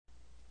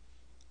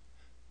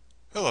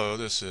Hello,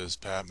 this is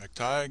Pat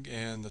McTighe,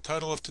 and the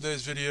title of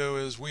today's video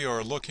is We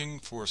Are Looking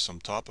for Some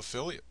Top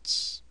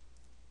Affiliates.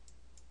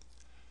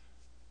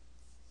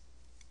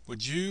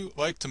 Would you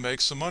like to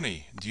make some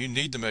money? Do you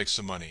need to make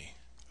some money?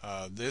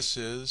 This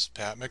is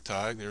Pat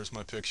McTighe. There's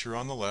my picture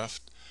on the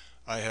left.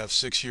 I have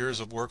 6 years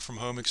of work from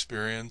home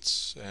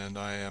experience, and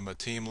I am a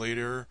team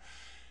leader,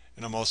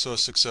 and I'm also a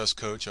success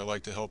coach. I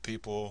like to help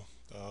people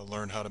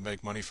learn how to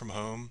make money from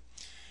home.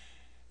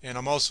 And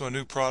I'm also a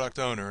new product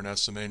owner, and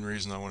that's the main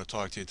reason I want to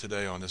talk to you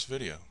today on this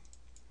video.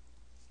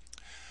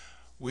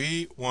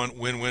 We want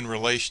win-win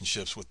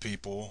relationships with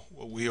people.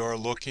 We are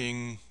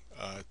looking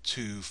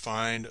to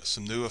find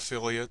some new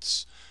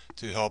affiliates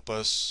to help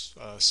us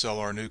sell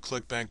our new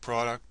ClickBank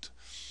product,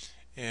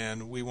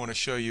 and we want to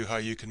show you how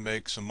you can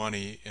make some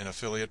money in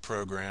affiliate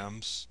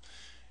programs,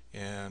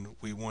 and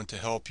we want to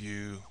help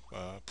you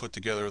put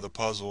together the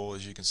puzzle.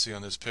 As you can see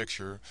on this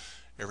picture,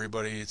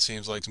 everybody, it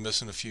seems like, is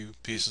missing a few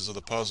pieces of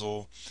the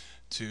puzzle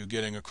to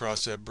getting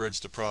across that bridge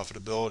to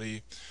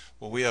profitability.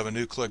 Well, we have a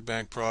new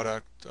ClickBank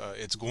product.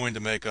 It's going to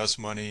make us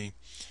money,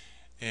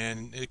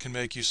 and it can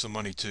make you some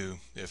money too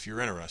if you're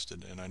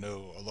interested. And I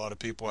know a lot of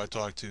people I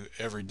talk to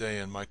every day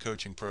in my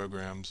coaching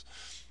programs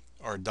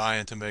are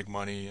dying to make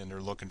money, and they're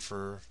looking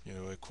for,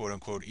 a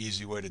quote-unquote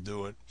easy way to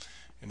do it,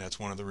 and that's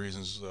one of the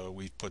reasons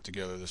we've put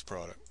together this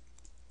product.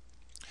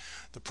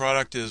 The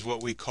product is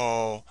what we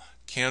call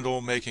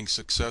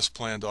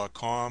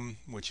CandleMakingSuccessPlan.com,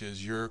 which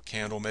is your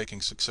candle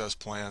making success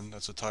plan.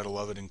 That's the title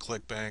of it in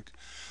ClickBank.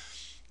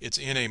 It's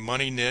in a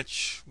money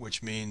niche,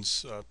 which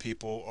means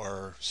people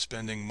are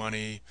spending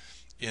money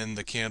in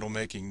the candle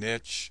making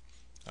niche.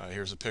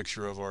 Here's a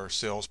picture of our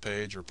sales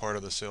page, or part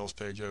of the sales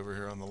page over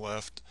here on the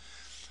left.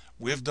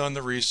 We've done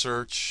the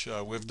research,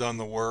 we've done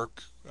the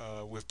work,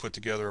 we've put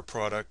together a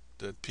product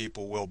that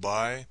people will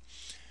buy,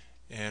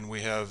 and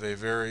we have a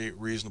very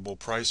reasonable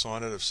price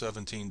on it of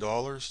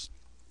 $17.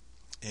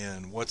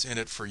 And what's in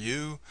it for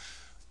you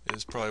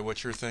is probably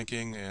what you're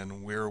thinking,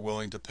 and we're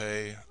willing to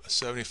pay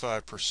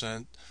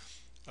 75%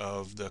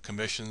 of the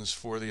commissions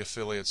for the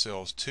affiliate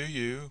sales to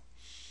you.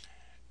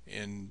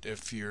 And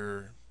if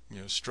you're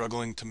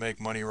struggling to make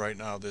money right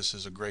now, this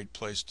is a great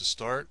place to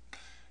start,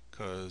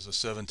 because a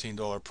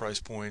 $17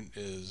 price point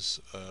is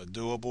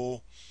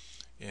doable,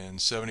 and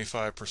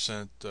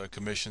 75%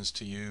 commissions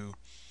to you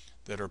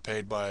that are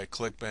paid by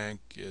ClickBank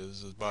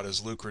is about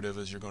as lucrative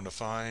as you're going to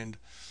find.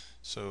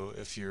 So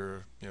if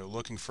you're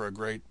looking for a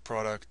great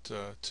product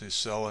to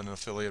sell in an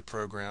affiliate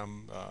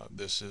program,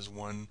 this is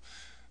one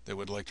that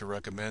would like to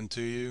recommend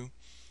to you.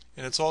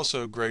 And it's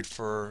also great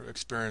for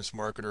experienced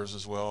marketers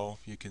as well.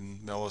 You can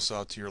mail us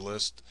out to your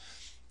list,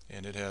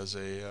 and it has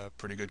a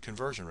pretty good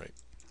conversion rate.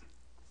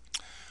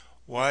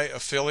 Why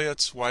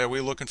affiliates? Why are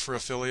we looking for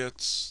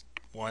affiliates?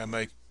 Why am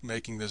I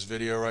making this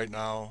video right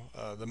now?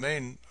 The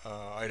main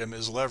item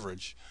is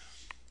leverage.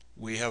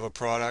 We have a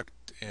product,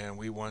 and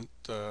we want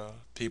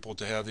people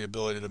to have the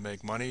ability to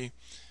make money,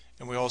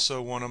 and we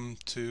also want them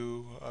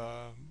to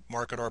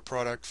market our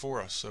product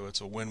for us, so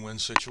it's a win-win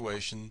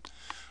situation.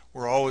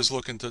 We're always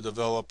looking to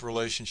develop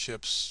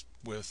relationships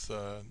with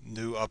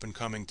new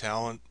up-and-coming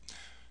talent,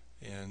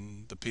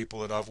 and the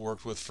people that I've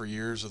worked with for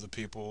years are the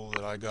people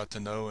that I got to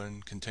know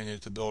and continue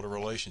to build a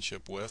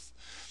relationship with.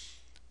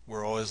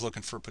 We're always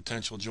looking for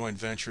potential joint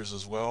ventures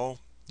as well,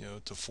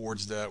 to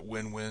forge that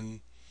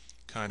win-win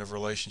kind of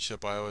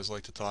relationship I always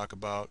like to talk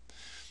about.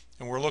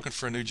 And we're looking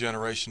for a new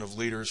generation of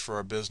leaders for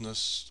our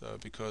business,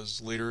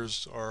 because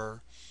leaders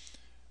are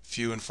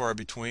few and far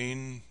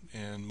between,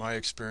 and my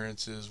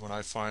experience is when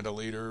I find a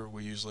leader,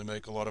 we usually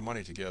make a lot of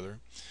money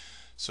together.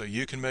 So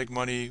you can make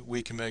money,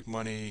 we can make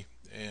money,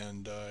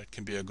 and it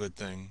can be a good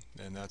thing.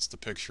 And that's the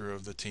picture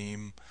of the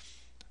team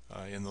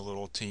in the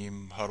little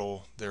team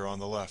huddle there on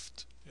the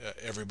left.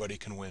 Everybody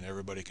can win,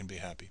 everybody can be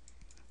happy.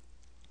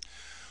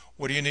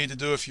 What do you need to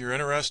do if you're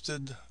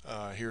interested?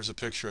 Here's a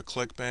picture of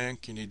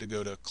ClickBank. You need to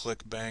go to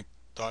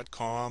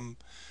clickbank.com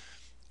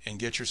and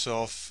get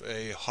yourself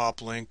a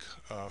hop link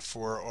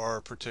for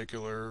our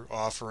particular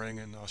offering,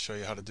 and I'll show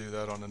you how to do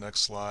that on the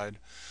next slide.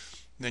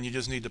 Then you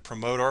just need to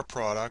promote our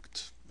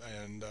product,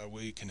 and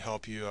we can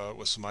help you out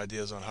with some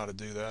ideas on how to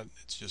do that.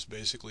 It's just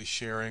basically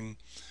sharing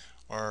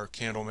our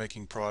candle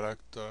making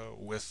product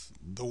with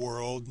the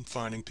world and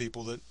finding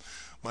people that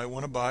might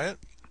want to buy it,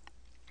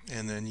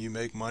 and then you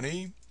make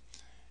money,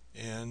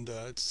 and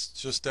it's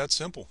just that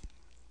simple.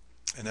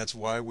 And that's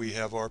why we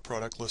have our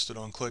product listed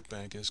on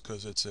ClickBank, is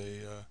because it's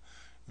a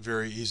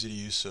very easy to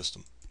use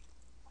system.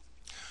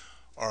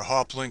 Our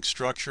hop link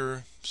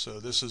structure, so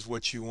this is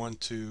what you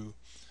want to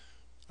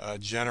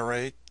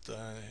generate,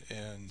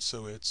 and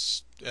so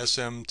it's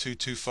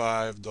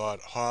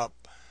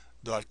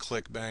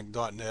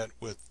sm225.hop.clickbank.net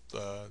with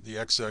the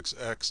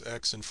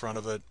XXXX in front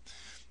of it,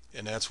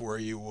 and that's where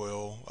you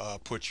will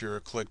put your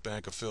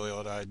ClickBank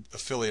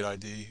affiliate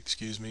ID,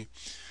 excuse me.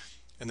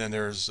 And then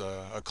there's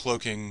a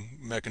cloaking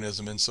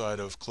mechanism inside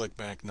of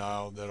ClickBank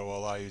now that will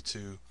allow you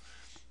to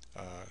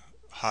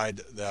hide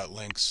that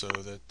link so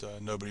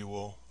that nobody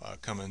will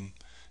come and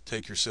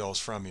take your sales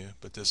from you.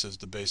 But this is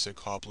the basic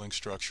hop link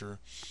structure,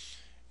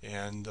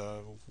 and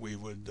we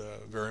would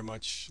very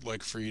much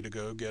like for you to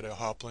go get a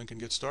HopLink and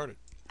get started.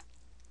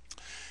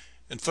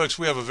 And folks,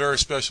 we have a very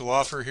special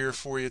offer here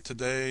for you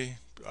today.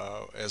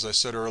 As I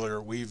said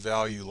earlier, we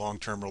value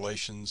long-term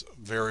relations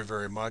very,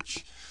 very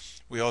much.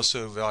 We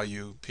also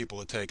value people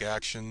that take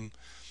action.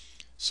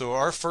 So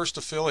our first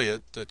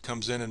affiliate that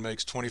comes in and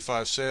makes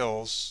 25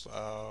 sales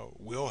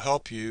will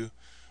help you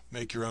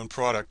make your own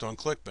product on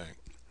ClickBank.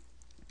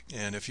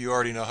 And if you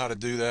already know how to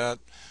do that,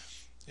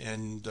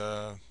 and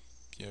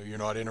you're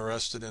not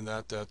interested in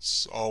that,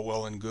 that's all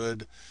well and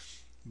good.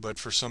 But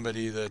for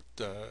somebody that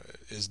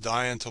is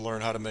dying to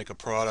learn how to make a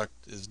product,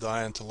 is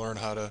dying to learn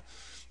how to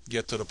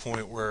get to the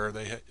point where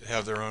they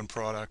have their own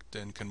product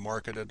and can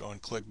market it on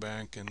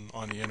ClickBank and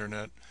on the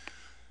internet,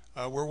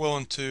 we're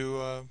willing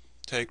to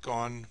take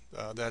on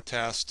that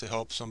task to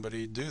help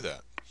somebody do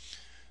that.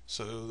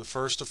 So the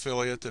first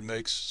affiliate that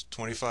makes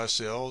 25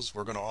 sales,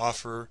 we're going to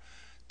offer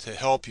to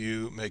help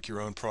you make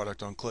your own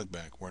product on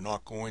ClickBank. We're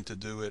not going to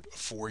do it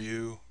for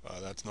you.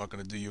 That's not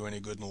going to do you any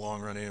good in the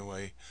long run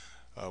anyway.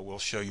 We'll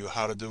show you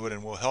how to do it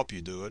and we'll help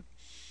you do it.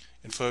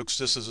 And folks,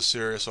 this is a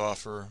serious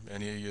offer.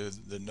 Any of you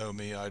that know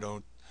me, I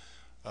don't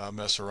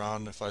mess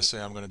around. If I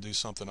say I'm going to do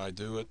something, I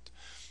do it.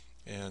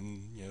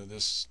 And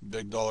this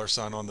big dollar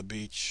sign on the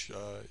beach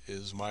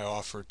is my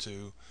offer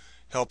to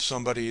help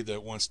somebody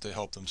that wants to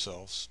help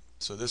themselves.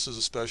 So this is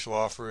a special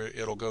offer.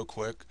 It'll go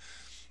quick,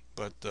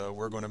 but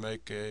we're going to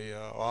make a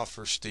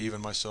offer. Steve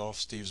and myself,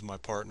 Steve's my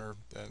partner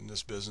in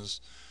this business,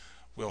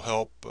 will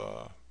help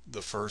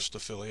the first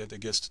affiliate that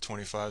gets to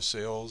 25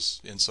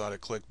 sales inside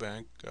of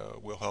ClickBank.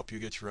 We'll help you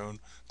get your own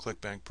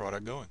ClickBank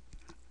product going.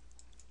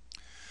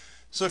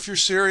 So if you're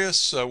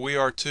serious, we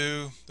are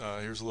too.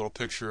 Here's a little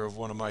picture of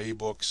one of my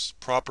ebooks,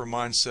 Proper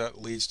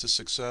Mindset Leads to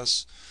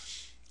Success.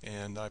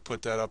 And I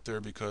put that up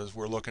there because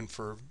we're looking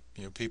for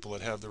people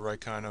that have the right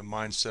kind of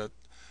mindset,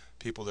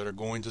 people that are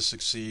going to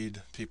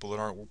succeed, people that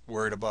aren't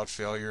worried about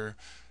failure,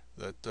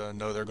 that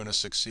know they're going to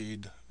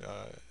succeed.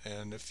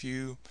 And if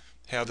you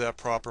have that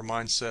proper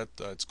mindset,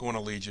 it's going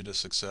to lead you to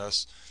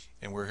success,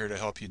 and we're here to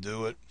help you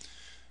do it.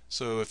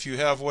 So if you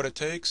have what it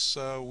takes,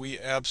 we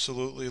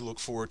absolutely look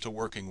forward to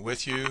working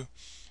with you,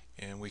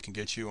 and we can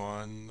get you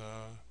on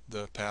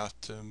the path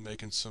to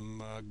making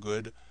some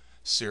good,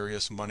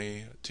 serious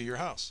money to your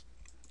house.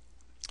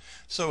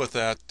 So with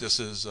that, this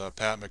is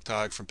Pat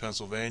McTighe from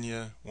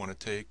Pennsylvania. I want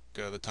to take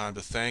the time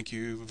to thank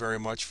you very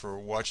much for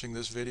watching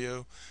this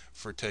video,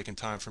 for taking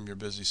time from your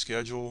busy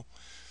schedule.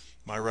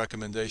 My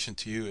recommendation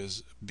to you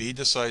is be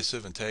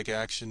decisive and take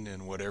action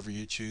in whatever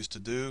you choose to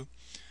do.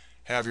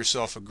 Have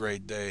yourself a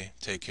great day.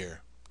 Take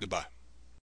care. Goodbye.